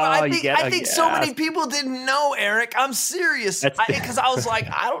you're talking about. I think so many people didn't know, Eric. I'm serious. Because I was like,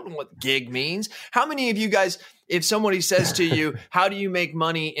 I don't know what gig means. How many of you guys, if somebody says to you, how do you make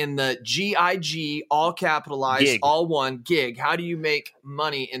money in the GIG, all capitalized, gig, all one gig? How do you make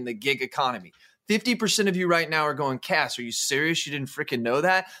money in the gig economy? 50% of you right now are going, Cass, are you serious? You didn't freaking know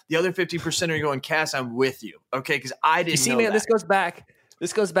that? The other 50% are going, Cass, I'm with you. Okay, because I didn't know man, that. This goes back.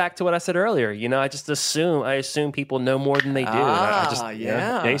 This goes back to what I said earlier. I just assume people know more than they do.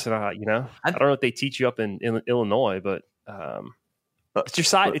 Jason, I don't know if they teach you up in Illinois, but it's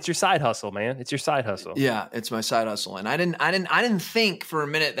your side hustle, man. It's your side hustle. Yeah, it's my side hustle. And I didn't think for a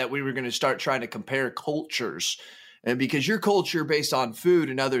minute that we were going to start trying to compare cultures, and because your culture based on food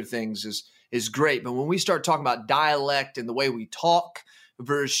and other things is great, but when we start talking about dialect and the way we talk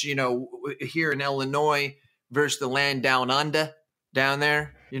versus here in Illinois versus the land down under. Down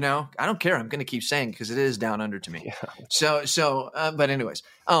there, I don't care. I'm going to keep saying because it is down under to me. Yeah. But anyways,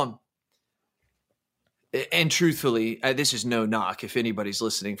 and truthfully, this is no knock if anybody's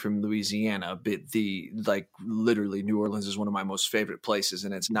listening from Louisiana, but literally New Orleans is one of my most favorite places,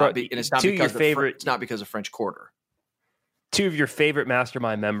 and it's not because of French Quarter. 2 of your favorite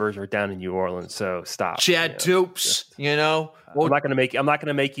mastermind members are down in New Orleans, so stop. Chad Toops, Well, I'm not going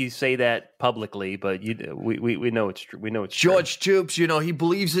to make you say that publicly, but we know it's true. We know it's George Toops, he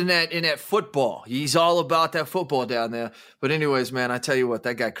believes in that football. He's all about that football down there. But anyways, man, I tell you what,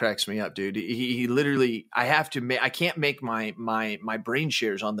 that guy cracks me up, dude. He literally, I can't make my brain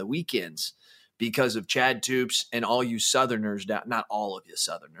shares on the weekends because of Chad Toops and all you Southerners, not all of you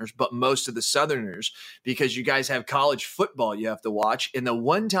Southerners, but most of the Southerners, because you guys have college football you have to watch. And the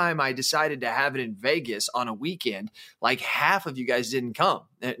one time I decided to have it in Vegas on a weekend, like half of you guys didn't come.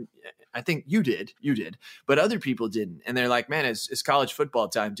 And I think you did, but other people didn't. And they're like, man, it's college football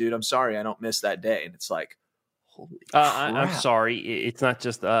time, dude. I'm sorry, I don't miss that day. And it's like, holy crap. I'm sorry. It's not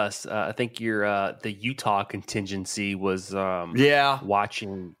just us. I think the Utah contingency was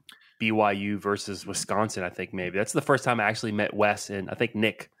watching BYU versus Wisconsin, I think maybe. That's the first time I actually met Wes and I think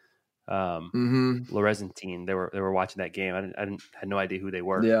Nick Lorenzantine. They were watching that game. I had no idea who they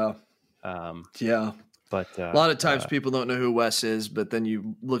were. Yeah. But a lot of times people don't know who Wes is, but then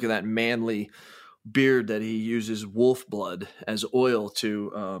you look at that manly beard that he uses wolf blood as oil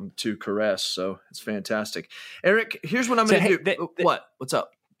to caress. So it's fantastic. Eric, here's what I'm going to do. What's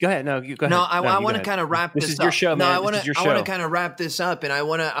up? Go ahead. No, you go ahead. No, I want to kind of wrap this up. This is your show, man. No, I want to kind of wrap this up, and I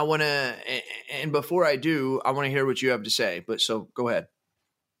want to, and before I do, I want to hear what you have to say. But so go ahead.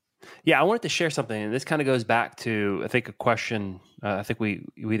 Yeah, I wanted to share something, and this kind of goes back to, I think, a question. I think we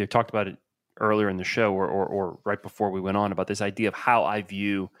either talked about it earlier in the show or right before we went on about this idea of how I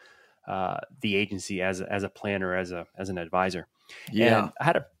view the agency as a planner, as an advisor. Yeah, and I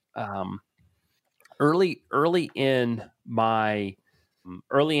had early in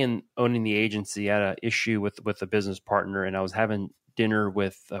owning the agency, I had an issue with a business partner, and I was having dinner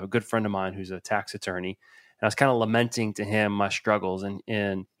with a good friend of mine who's a tax attorney, and I was kind of lamenting to him my struggles,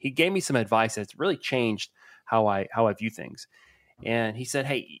 and he gave me some advice that's really changed how I view things. And he said,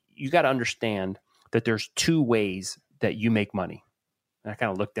 hey, you got to understand that there's 2 ways that you make money. And I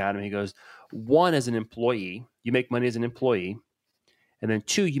kind of looked at him, and he goes, 1, as an employee, you make money as an employee, and then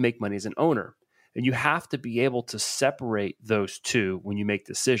 2, you make money as an owner. And you have to be able to separate those 2 when you make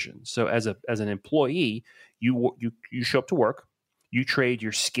decisions. So as an employee, you show up to work, you trade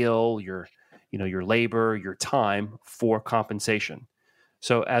your skill, your labor, your time for compensation.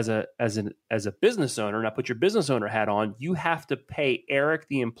 So as a business owner, and I put your business owner hat on, you have to pay Eric,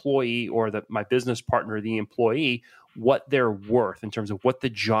 the employee, or my business partner, the employee, what they're worth in terms of what the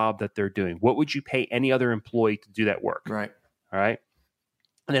job that they're doing. What would you pay any other employee to do that work? Right. All right.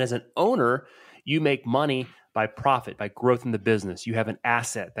 And then as an owner, you make money by profit, by growth in the business. You have an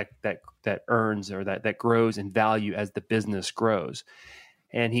asset that earns or that grows in value as the business grows.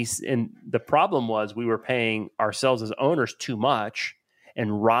 And the problem was we were paying ourselves as owners too much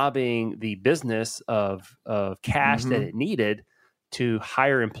and robbing the business of cash that it needed to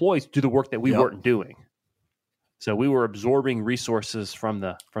hire employees to do the work that we weren't doing. So we were absorbing resources from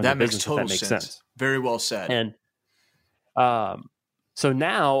the business. If that makes sense. Very well said. And so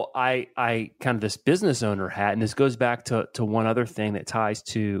now I kind of this business owner hat, and this goes back to one other thing that ties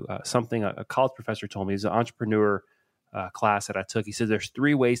to something a college professor told me. It's an entrepreneur class that I took. He said there's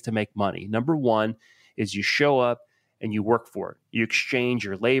 3 ways to make money. Number 1 is you show up and you work for it. You exchange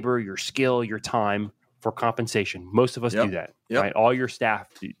your labor, your skill, your time for compensation. Most of us do that, right? All your staff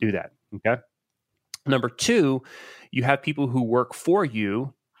do that, okay? Number 2, you have people who work for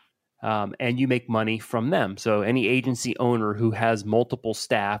you, and you make money from them. So any agency owner who has multiple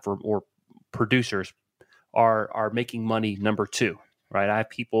staff or producers are making money. Number 2, right? I have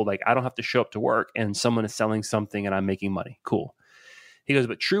people like I don't have to show up to work, and someone is selling something, and I'm making money. Cool. He goes,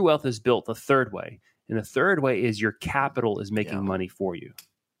 but true wealth is built the 3rd way, and the 3rd way is your capital is making money for you,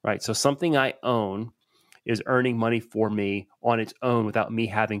 right? So something I own is earning money for me on its own without me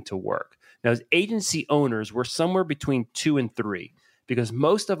having to work. Now, as agency owners, we're somewhere between 2 and 3. Because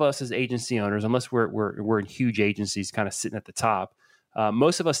most of us as agency owners, unless we're in huge agencies kind of sitting at the top,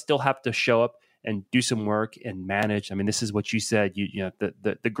 Most of us still have to show up and do some work and manage. I mean, this is what you said,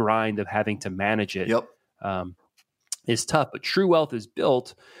 the grind of having to manage it. Yep. Is tough, but true wealth is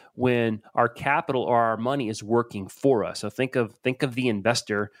built when our capital or our money is working for us. So think of the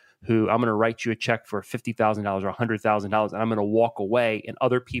investor who, I'm going to write you a check for $50,000 or $100,000, and I'm going to walk away, and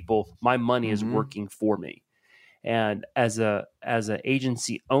other people, my money is working for me. And as an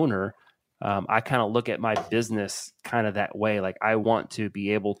agency owner, I kind of look at my business kind of that way. Like, I want to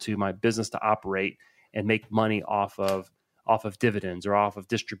be able to, my business to operate and make money off of dividends or off of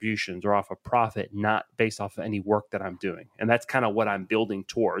distributions or off of profit, not based off of any work that I'm doing. And that's kind of what I'm building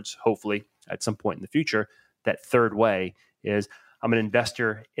towards, hopefully at some point in the future. That third way is I'm an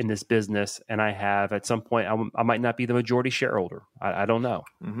investor in this business, and I have, at some point, I might not be the majority shareholder. I don't know.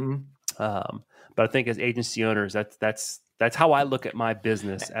 But I think as agency owners, that's how I look at my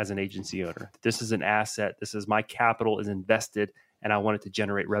business as an agency owner. This is an asset. This is my capital is invested, and I want it to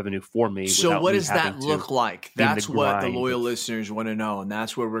generate revenue for me. So what does that look like? That's what the loyal listeners want to know, and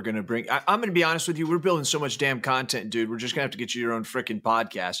that's where we're going to bring. I'm going to be honest with you. We're building so much damn content, dude. We're just going to have to get you your own freaking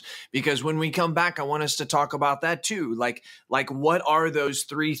podcast, because when we come back, I want us to talk about that too. Like what are those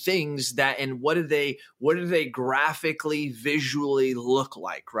three things that, and what do they graphically, visually look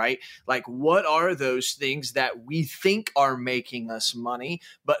like, right? Like, what are those things that we think are making us money,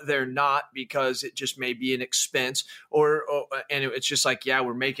 but they're not, because it just may be an expense, and it's just like, yeah,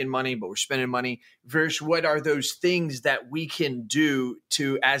 we're making money, but we're spending money, versus what are those things that we can do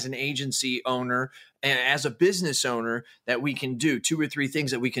to, as an agency owner and as a business owner, that we can do 2 or 3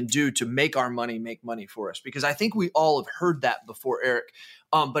 things that we can do to make our money make money for us. Because I think we all have heard that before, Eric.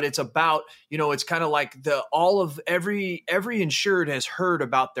 But it's about, it's kind of like every insured has heard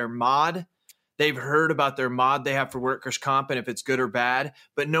about their mod. They've heard about their mod they have for workers' comp and if it's good or bad,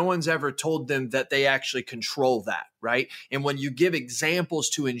 but no one's ever told them that they actually control that, right? And when you give examples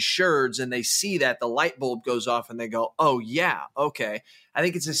to insureds and they see that, the light bulb goes off and they go, oh, yeah, okay. I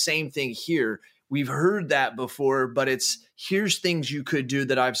think it's the same thing here. We've heard that before, but here's things you could do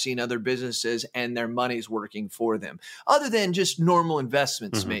that I've seen other businesses and their money's working for them, other than just normal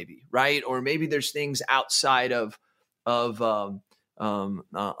investments, maybe, right? Or maybe there's things outside of real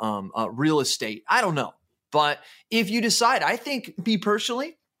estate. I don't know. But if you decide, I think, me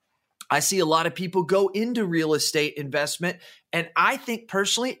personally, I see a lot of people go into real estate investment, and I think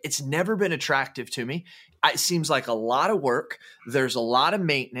personally, it's never been attractive to me. It seems like a lot of work. There's a lot of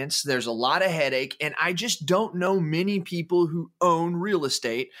maintenance. There's a lot of headache. And I just don't know many people who own real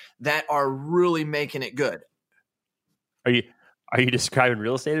estate that are really making it good. Are you describing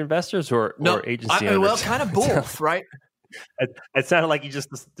real estate investors or agency owners? Well, kind of both, right? It sounded like it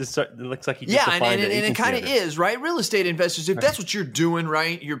looks like you just defined and it kind of is, right? Real estate investors, if that's what you're doing,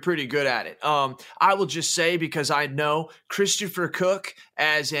 right, you're pretty good at it. I will just say, because I know Christopher Cook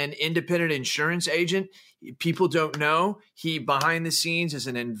as an independent insurance agent, people don't know, he behind the scenes is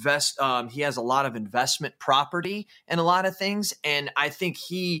he has a lot of investment property and a lot of things, and I think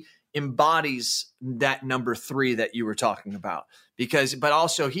he embodies that number 3 that you were talking about. But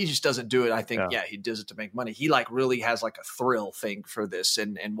also he just doesn't do it. I think, he does it to make money. He really has a thrill thing for this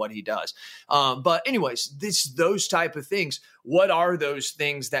and what he does. But anyways, those type of things. What are those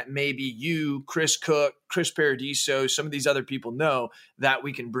things that maybe you, Chris Cook, Chris Paradiso, some of these other people know that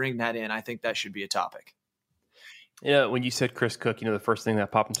we can bring that in? I think that should be a topic. Yeah, when you said Chris Cook, the first thing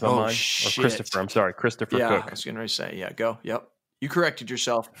that popped into my mind, shit. or Christopher, I'm sorry, Christopher Cook. I was going to say, go. Yep. You corrected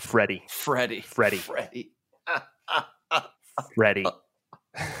yourself. Freddie.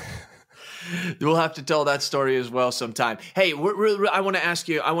 We'll have to tell that story as well sometime. Hey, I want to ask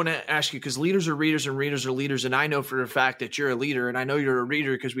you, because leaders are readers and readers are leaders. And I know for a fact that you're a leader, and I know you're a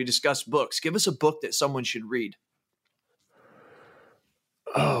reader because we discussed books. Give us a book that someone should read.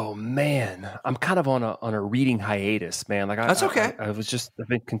 Oh man, I'm kind of on a reading hiatus, man. That's okay. I've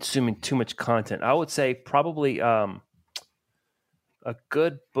been consuming too much content. I would say probably a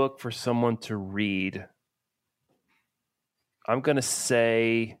good book for someone to read. I'm going to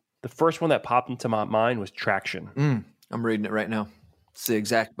say the first one that popped into my mind was Traction. I'm reading it right now. It's the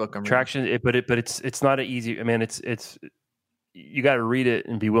exact book I'm reading. Traction, but it's not an easy. I mean, it's you got to read it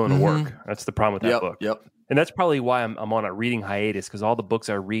and be willing to work. That's the problem with that book. Yep. And that's probably why I'm on a reading hiatus, because all the books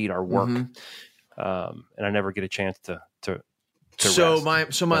I read are work, and I never get a chance to So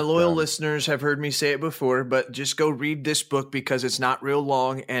rest. My loyal listeners have heard me say it before, but just go read this book because it's not real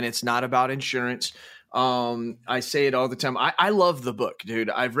long and it's not about insurance. I say it all the time. I love the book, dude.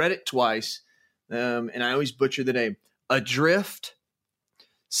 I've read it twice, and I always butcher the name. Adrift,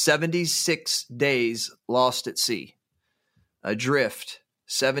 76 Days Lost at Sea. Adrift,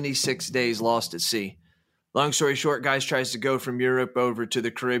 76 Days Lost at Sea. Long story short, guys tries to go from Europe over to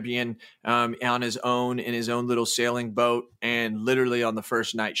the Caribbean on his own in his own little sailing boat. And literally on the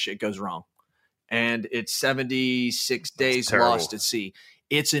first night, shit goes wrong. And it's 76 days lost at sea.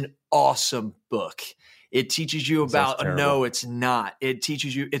 It's an awesome book. It teaches you about, no, it's not. It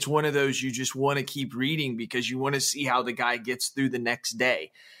teaches you, it's one of those you just want to keep reading because you want to see how the guy gets through the next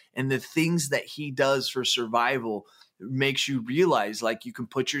day. And the things that he does for survival makes you realize like you can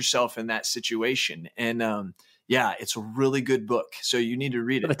put yourself in that situation. And yeah, it's a really good book. So you need to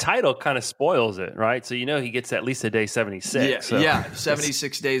read it. The title kind of spoils it, right? So he gets at least a day 76. Yeah,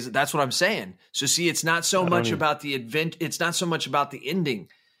 76 days. That's what I'm saying. So see, it's not so much about the event. It's not so much about the ending.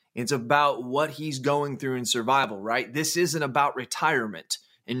 It's about what he's going through in survival, right? This isn't about retirement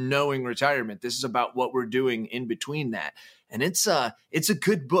and knowing retirement. This is about what we're doing in between that. And it's a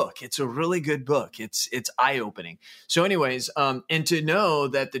good book. It's a really good book. It's eye-opening. So anyways, and to know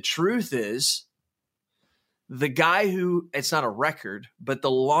that the truth is the guy who, it's not a record, but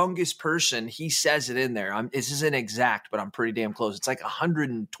the longest person, he says it in there. This isn't exact, but I'm pretty damn close. It's like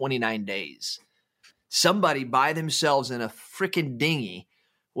 129 days. Somebody by themselves in a freaking dinghy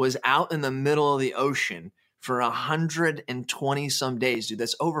was out in the middle of the ocean for 120 some days, dude.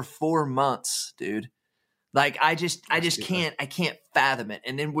 That's over 4 months, dude. Like I just can't fathom it.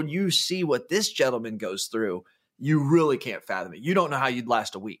 And then when you see what this gentleman goes through, you really can't fathom it. You don't know how you'd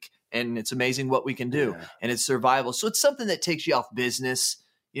last a week. And it's amazing what we can do. Yeah. And it's survival. So it's something that takes you off business.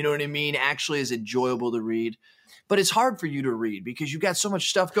 You know what I mean? Actually is enjoyable to read. But it's hard for you to read because you've got so much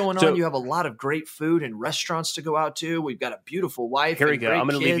stuff going on. You have a lot of great food and restaurants to go out to. We've got a beautiful wife. Here we go. I'm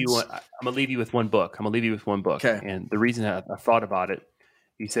going to leave you with one book. Okay. And the reason I thought about it,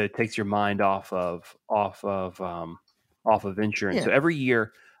 you said it takes your mind off of insurance. Yeah. So every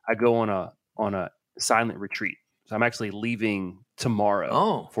year I go on a silent retreat. So I'm actually leaving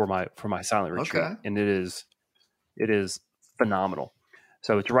tomorrow for my silent retreat, and it is phenomenal.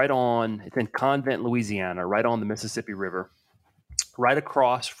 So it's it's in Convent, Louisiana, right on the Mississippi River, right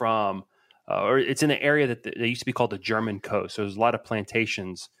across from, or it's in an area that they used to be called the German Coast. So there's a lot of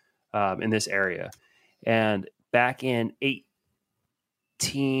plantations in this area. And back in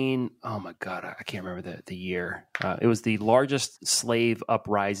oh my God, I can't remember the year. It was the largest slave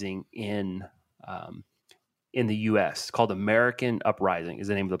uprising in the U.S. called American Uprising is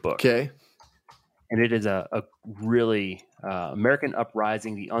the name of the book. Okay. And it is a really American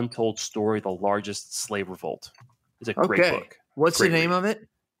Uprising, the untold story of the largest slave revolt. It's a great book. What's the name of it?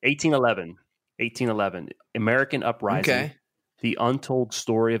 1811. American Uprising, the untold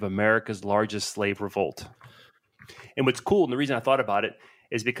story of America's largest slave revolt. And what's cool, and the reason I thought about it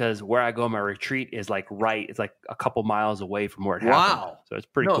is because where I go on my retreat is it's like a couple miles away from where it happened. Wow. So it's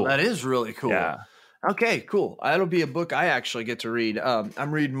pretty cool. That is really cool. Yeah. Okay, cool. That'll be a book I actually get to read.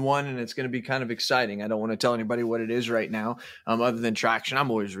 I'm reading one, and it's going to be kind of exciting. I don't want to tell anybody what it is right now, other than Traction. I'm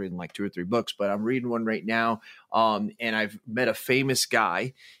always reading like 2 or 3 books, but I'm reading one right now. And I've met a famous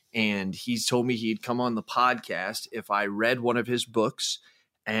guy, and he's told me he'd come on the podcast if I read one of his books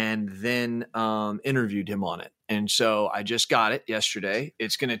and then interviewed him on it. And so I just got it yesterday.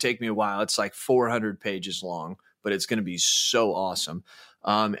 It's going to take me a while. It's like 400 pages long, but it's going to be so awesome.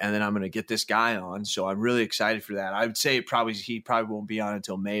 And then I'm going to get this guy on. So I'm really excited for that. I would say he probably won't be on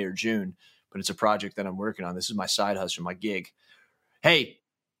until May or June, but it's a project that I'm working on. This is my side hustle, my gig. Hey,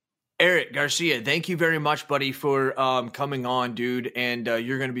 Eric Garcia, thank you very much, buddy, for coming on, dude. And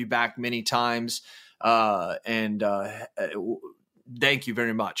you're going to be back many times. Thank you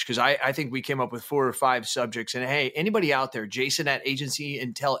very much. Because I think we came up with 4 or 5 subjects. And hey, anybody out there, Jason at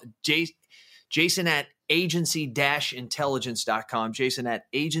agency-intelligence.com, Jason at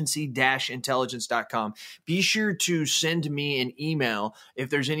agency-intelligence.com. Be sure to send me an email if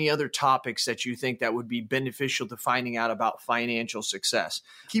there's any other topics that you think that would be beneficial to finding out about financial success.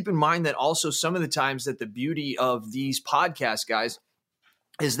 Keep in mind that also some of the times that the beauty of these podcasts, guys,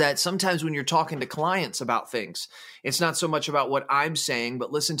 is that sometimes when you're talking to clients about things, it's not so much about what I'm saying,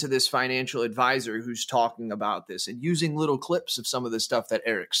 but listen to this financial advisor who's talking about this and using little clips of some of the stuff that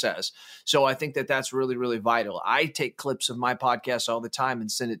Eric says. So I think that that's really, really vital. I take clips of my podcast all the time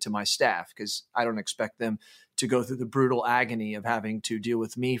and send it to my staff because I don't expect them to go through the brutal agony of having to deal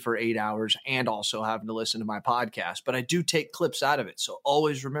with me for 8 hours and also having to listen to my podcast. But I do take clips out of it. So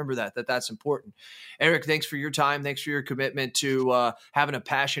always remember that's important. Eric, thanks for your time. Thanks for your commitment to having a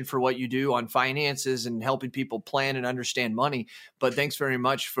passion for what you do on finances and helping people plan and understand money. But thanks very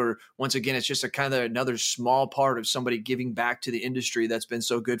much for, once again, it's just a kind of another small part of somebody giving back to the industry that's been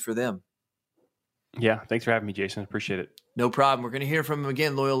so good for them. Yeah. Thanks for having me, Jason. Appreciate it. No problem. We're going to hear from him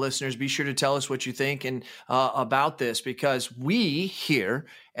again, loyal listeners. Be sure to tell us what you think and about this, because we here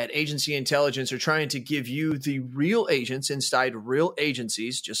at Agency Intelligence are trying to give you the real agents inside real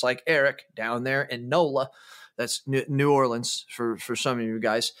agencies, just like Eric down there in NOLA. That's New Orleans for some of you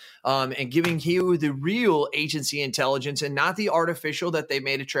guys, and giving you the real agency intelligence and not the artificial that they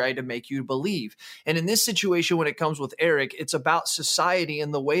may try to make you believe. And in this situation, when it comes with Eric, it's about society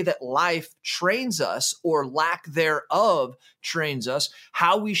and the way that life trains us, or lack thereof trains us,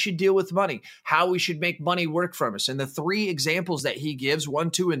 how we should deal with money, how we should make money work for us. And the 3 examples that he gives,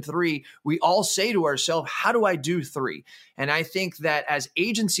 1, 2, and 3, we all say to ourselves, how do I do 3? And I think that as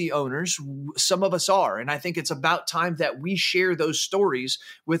agency owners, some of us are, and I think it's about time that we share those stories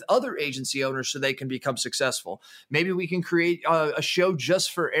with other agency owners so they can become successful. Maybe we can create a show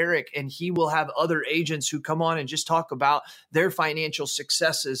just for Eric, and he will have other agents who come on and just talk about their financial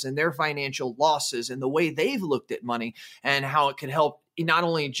successes and their financial losses and the way they've looked at money, and how it can help, not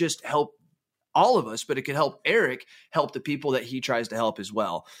only just help all of us, but it could help Eric help the people that he tries to help as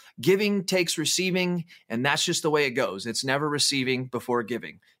well. Giving takes receiving, and that's just the way it goes. It's never receiving before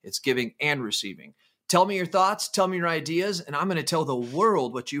giving. It's giving and receiving. Tell me your thoughts. Tell me your ideas, and I'm going to tell the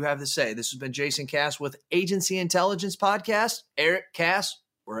world what you have to say. This has been Jason Cass with Agency Intelligence Podcast. Eric Cass,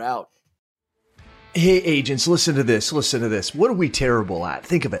 we're out. Hey, agents, listen to this. Listen to this. What are we terrible at?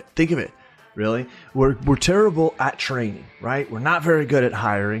 Think of it. Think of it. Really? We're terrible at training, right? We're not very good at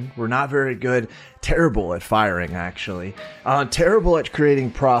hiring. We're not very good, terrible at firing, actually. Terrible at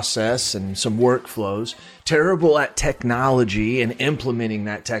creating process and some workflows. Terrible at technology and implementing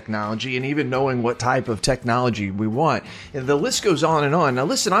that technology, and even knowing what type of technology we want. And the list goes on and on. Now,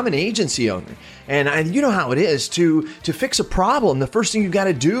 listen, I'm an agency owner, and you know how it is. To fix a problem, the first thing you've got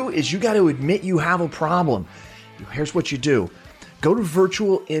to do is you got to admit you have a problem. Here's what you do. Go to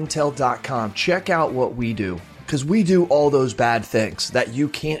virtualintel.com. Check out what we do, because we do all those bad things that you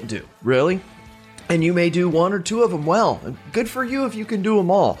can't do, really. And you may do 1 or 2 of them well. Good for you if you can do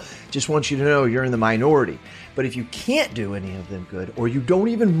them all. Just want you to know you're in the minority. But if you can't do any of them good, or you don't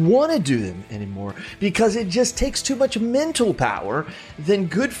even want to do them anymore because it just takes too much mental power, then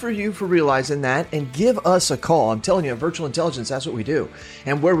good for you for realizing that, and give us a call. I'm telling you, Virtual Intelligence, that's what we do.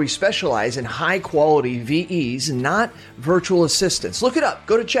 And where we specialize in high quality VEs, not virtual assistants. Look it up.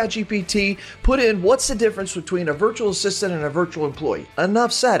 Go to ChatGPT, put in what's the difference between a virtual assistant and a virtual employee.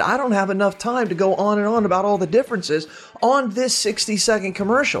 Enough said. I don't have enough time to go on and on about all the differences on this 60-second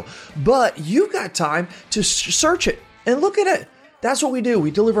commercial. But you got time to search it and look at it. That's what we do. We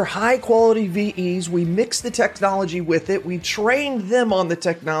deliver high quality VEs. We mix the technology with it. We train them on the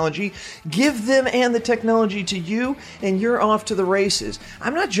technology, give them and the technology to you, and you're off to the races.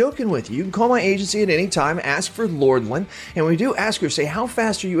 I'm not joking with you. You can call my agency at any time, ask for Lordland, and when we do ask her, say, how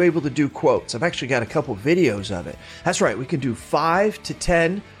fast are you able to do quotes? I've actually got a couple videos of it. That's right. We can do 5 to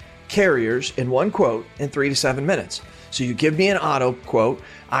 10 carriers in one quote in 3 to 7 minutes. So you give me an auto quote,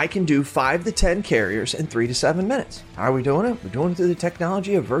 I can do 5 to 10 carriers in 3 to 7 minutes. How are we doing it? We're doing it through the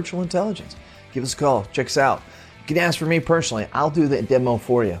technology of virtual intelligence. Give us a call. Check us out. You can ask for me personally. I'll do the demo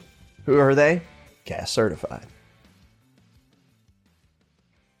for you. Who are they? Cass certified.